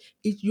dreams.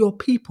 It's your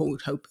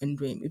people's hope and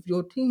dream. If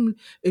your team,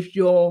 if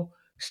your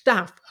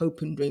staff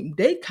hope and dream,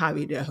 they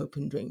carry their hope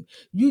and dream.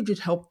 You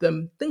just help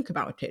them think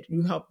about it.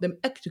 You help them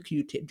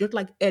execute it, just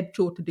like Ed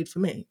Shorter did for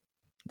me.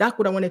 That's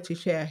what I wanted to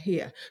share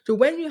here. So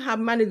when you have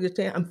managers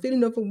saying, I'm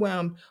feeling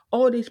overwhelmed,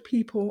 all these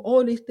people,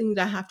 all these things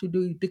I have to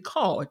do,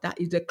 because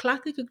that is a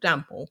classic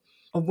example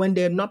of when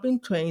they're not being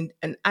trained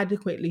and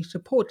adequately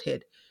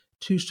supported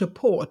to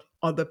support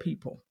other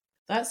people.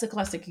 That's a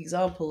classic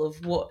example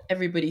of what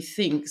everybody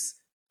thinks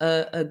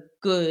a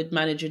good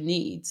manager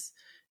needs,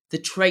 the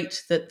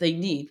trait that they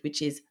need,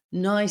 which is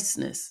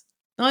niceness.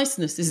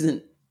 Niceness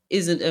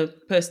isn't a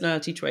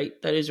personality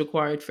trait that is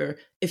required for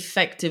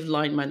effective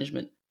line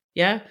management.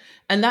 Yeah.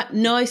 And that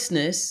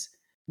niceness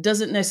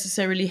doesn't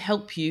necessarily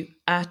help you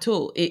at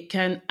all. It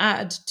can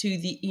add to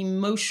the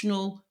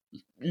emotional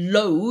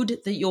load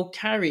that you're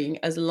carrying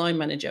as a line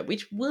manager,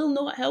 which will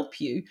not help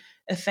you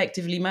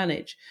effectively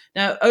manage.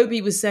 Now,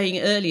 Obi was saying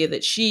earlier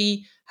that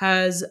she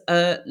has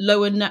a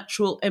lower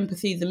natural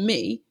empathy than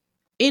me.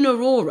 In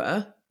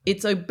Aurora,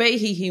 it's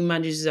Obehi who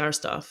manages our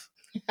staff.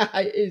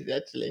 It is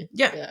actually.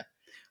 Yeah.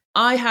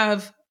 I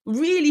have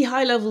really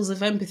high levels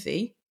of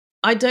empathy.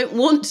 I don't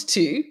want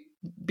to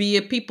be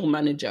a people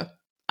manager.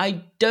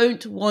 I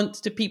don't want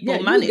to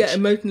people manage. You get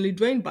emotionally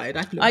drained by it,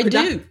 actually. I do.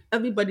 That's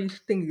everybody's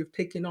thing you've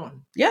taken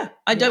on. Yeah,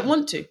 I don't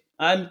want to.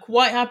 I'm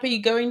quite happy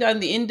going down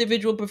the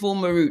individual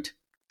performer route.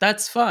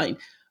 That's fine.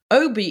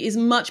 Obi is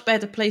much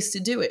better placed to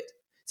do it.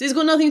 So it's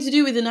got nothing to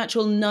do with the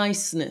natural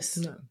niceness.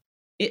 No.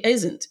 It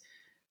isn't.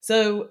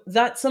 So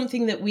that's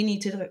something that we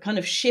need to kind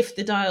of shift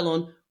the dial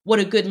on what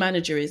a good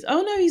manager is.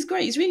 Oh no, he's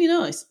great. He's really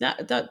nice.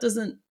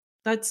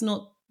 That's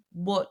not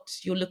what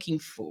you're looking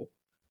for.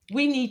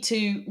 We need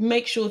to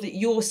make sure that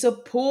you're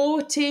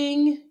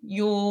supporting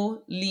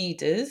your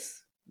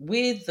leaders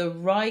with the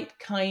right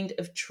kind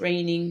of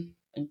training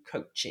and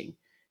coaching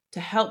to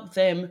help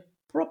them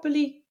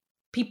properly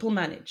people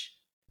manage.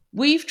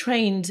 We've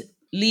trained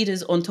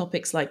leaders on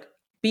topics like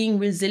being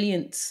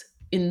resilient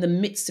in the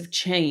midst of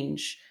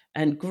change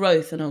and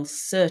growth and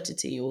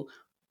uncertainty, or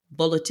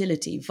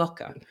volatility,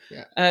 VUCA.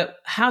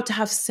 How to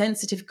have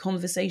sensitive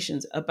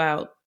conversations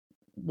about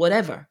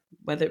whatever,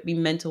 whether it be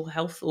mental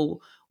health or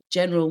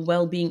general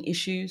well-being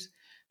issues.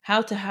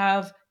 How to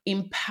have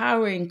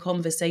empowering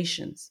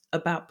conversations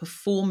about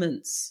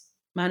performance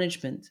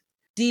management,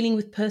 dealing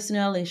with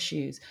personnel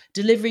issues,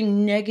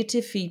 delivering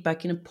negative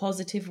feedback in a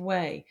positive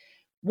way,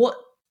 what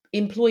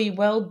employee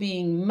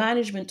well-being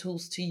management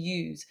tools to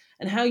use,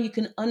 and how you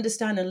can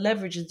understand and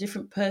leverage the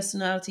different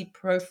personality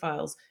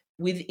profiles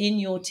within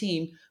your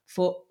team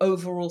for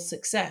overall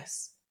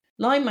success.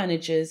 Line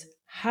managers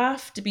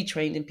have to be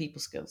trained in people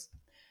skills.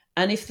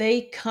 And if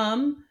they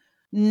come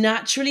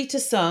naturally to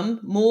some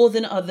more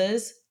than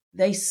others,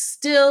 they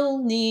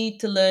still need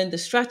to learn the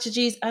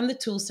strategies and the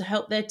tools to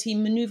help their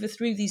team maneuver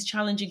through these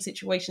challenging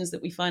situations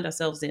that we find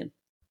ourselves in,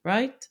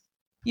 right?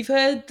 You've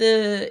heard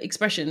the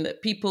expression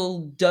that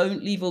people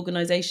don't leave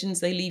organizations,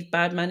 they leave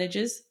bad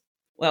managers.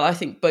 Well, I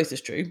think both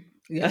is true.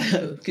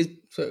 Because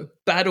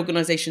bad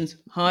organizations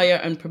hire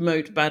and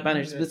promote bad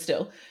managers, but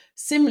still.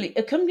 Similarly,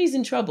 a company's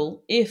in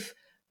trouble if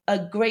a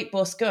great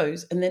boss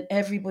goes and then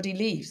everybody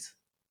leaves.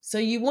 So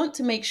you want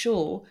to make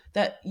sure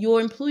that your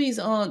employees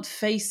aren't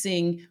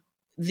facing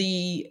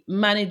the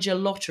manager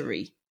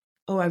lottery.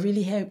 Oh, I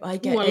really hope I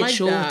get Ed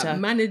Shorter. That.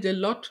 Manager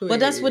lottery. But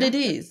that's what it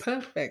is.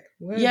 Perfect.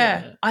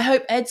 I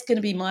hope Ed's going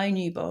to be my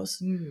new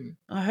boss.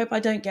 I hope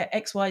I don't get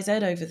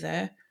XYZ over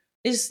there.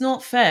 It's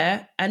not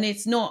fair, and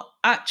it's not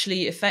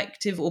actually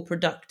effective or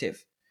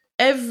productive.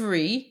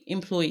 Every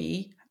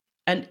employee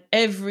and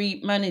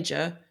every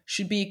manager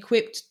should be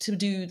equipped to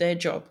do their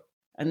job.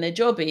 And their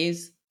job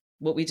is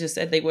what we just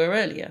said they were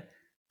earlier.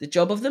 The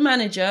job of the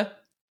manager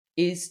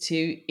is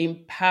to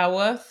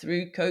empower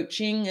through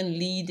coaching and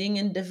leading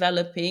and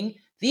developing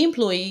the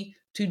employee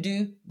to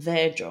do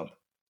their job,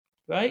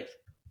 right?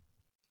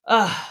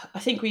 I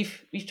think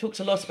we've talked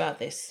a lot about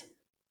this.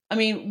 I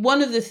mean,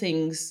 one of the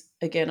things,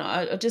 again,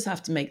 I just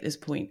have to make this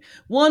point.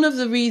 One of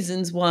the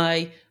reasons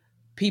why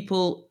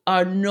people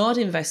are not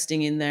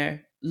investing in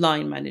their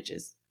line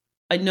managers.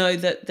 I know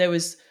that there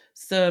was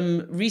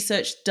some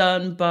research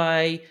done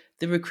by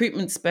the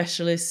recruitment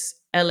specialists,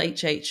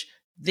 LHH,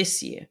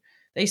 this year.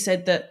 They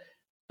said that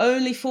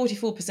only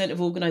 44%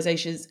 of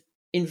organizations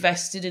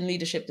invested in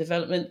leadership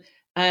development.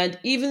 And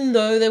even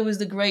though there was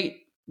the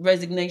great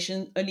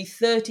resignation, only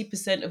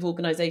 30% of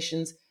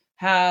organizations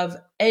have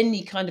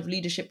any kind of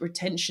leadership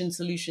retention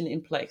solution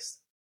in place,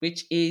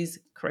 which is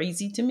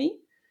crazy to me.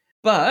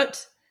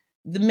 But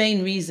the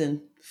main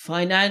reason,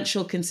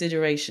 financial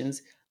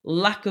considerations,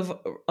 lack of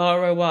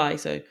ROI,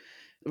 so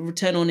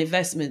return on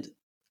investment,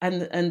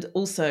 and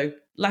also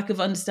lack of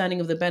understanding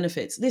of the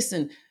benefits.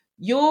 Listen,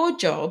 your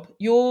job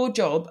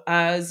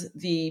as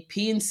the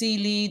P&C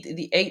lead,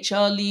 the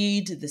HR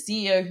lead, the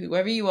CEO,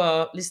 whoever you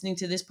are listening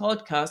to this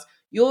podcast,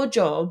 your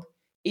job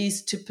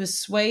is to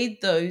persuade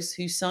those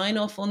who sign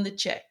off on the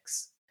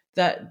checks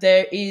that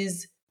there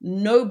is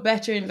no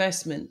better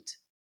investment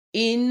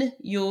in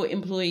your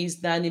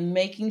employees than in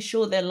making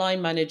sure their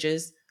line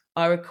managers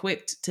are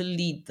equipped to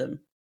lead them,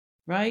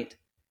 right?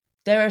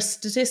 There are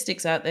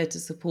statistics out there to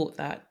support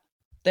that.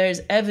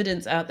 There's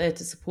evidence out there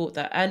to support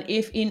that. And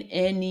if in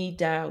any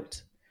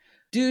doubt,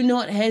 do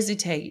not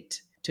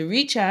hesitate to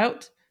reach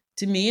out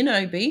to me and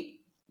Obi.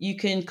 You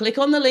can click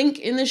on the link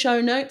in the show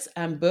notes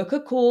and book a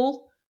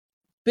call.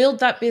 Build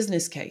that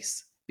business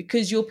case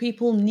because your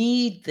people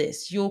need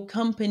this. Your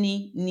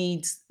company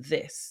needs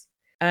this.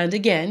 And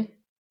again,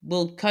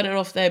 we'll cut it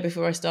off there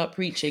before I start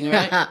preaching,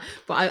 right?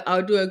 But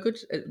I'll do a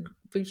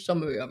brief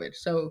summary of it.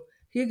 So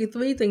here are the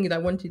 3 things I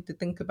want you to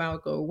think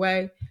about, go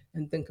away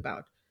and think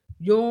about.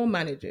 Your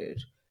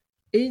managers,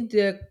 is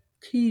their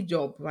key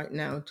job right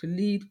now to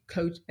lead,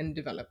 coach, and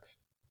develop?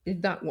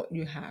 Is that what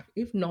you have?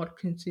 If not,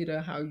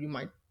 consider how you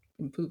might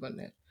improve on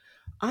it.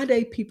 Are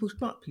they people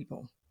smart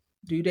people?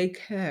 Do they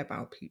care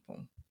about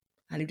people?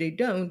 And if they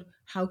don't,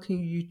 how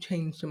can you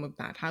change some of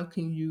that? How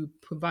can you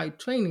provide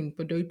training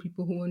for those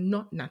people who are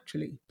not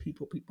naturally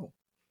people?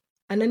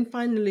 And then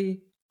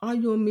finally, are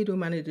your middle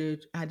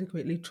managers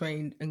adequately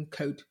trained and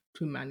coached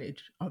to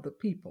manage other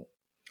people?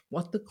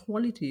 What's the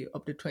quality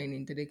of the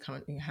training that they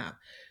currently have?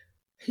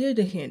 Here's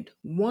a hint: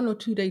 1 or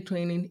 2 day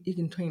training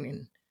isn't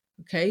training.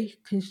 Okay,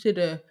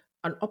 consider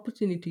an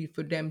opportunity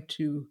for them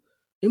to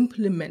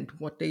implement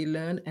what they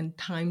learn and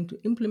time to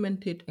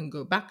implement it and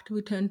go back to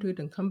return to it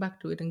and come back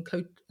to it and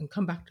coach and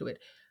come back to it.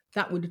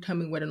 That will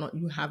determine whether or not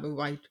you have a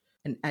right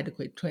and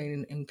adequate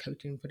training and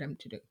coaching for them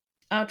to do.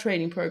 Our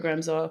training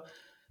programs are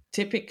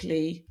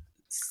typically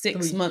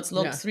 6 months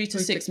long, 3 to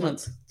 6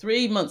 months.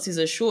 3 months is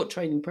a short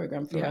training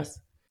program for us.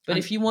 But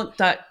if you want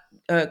that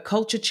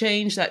culture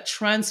change, that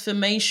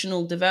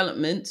transformational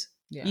development,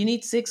 you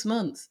need 6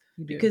 months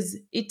because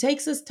it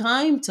takes us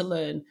time to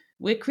learn.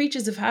 We're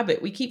creatures of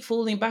habit. We keep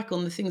falling back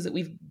on the things that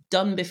we've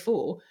done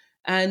before.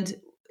 And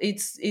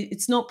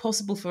it's not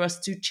possible for us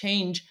to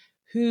change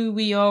who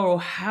we are or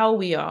how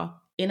we are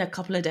in a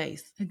couple of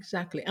days.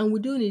 Exactly. And we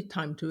do need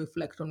time to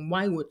reflect on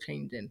why we're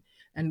changing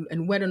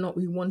and whether or not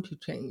we want to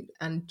change,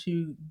 and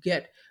to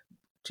get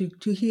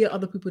to hear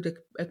other people's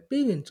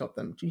experience of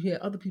them, to hear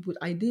other people's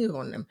idea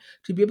on them,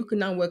 to be able to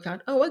now work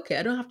out, oh, okay,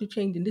 I don't have to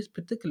change in this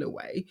particular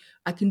way.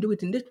 I can do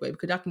it in this way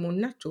because that's more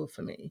natural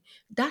for me.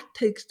 That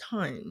takes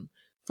time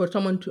for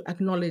someone to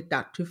acknowledge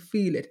that, to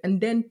feel it,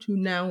 and then to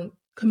now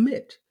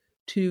commit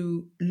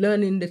to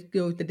learning the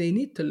skills that they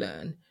need to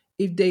learn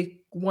if they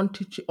want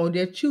to, or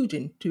they're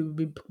choosing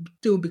to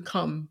still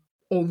become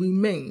or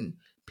remain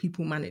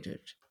people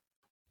managers.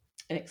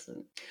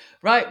 Excellent.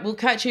 Right, we'll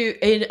catch you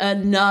in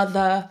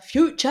another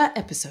future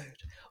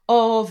episode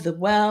of the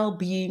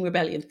Wellbeing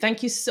Rebellion.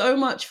 Thank you so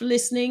much for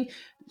listening.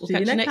 We'll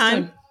catch you next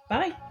time.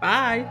 Bye.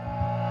 Bye.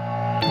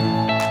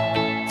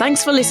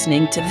 Thanks for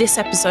listening to this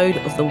episode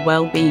of the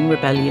Wellbeing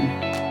Rebellion.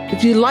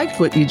 If you liked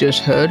what you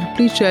just heard,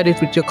 please share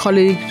it with your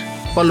colleagues,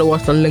 follow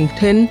us on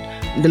LinkedIn.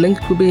 The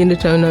links will be in the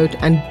show notes,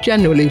 and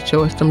generally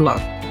show us some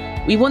love.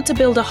 We want to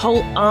build a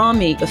whole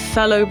army of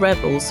fellow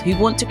rebels who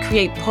want to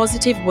create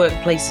positive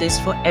workplaces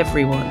for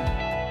everyone.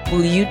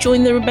 Will you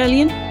join the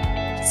rebellion?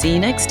 See you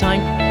next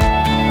time.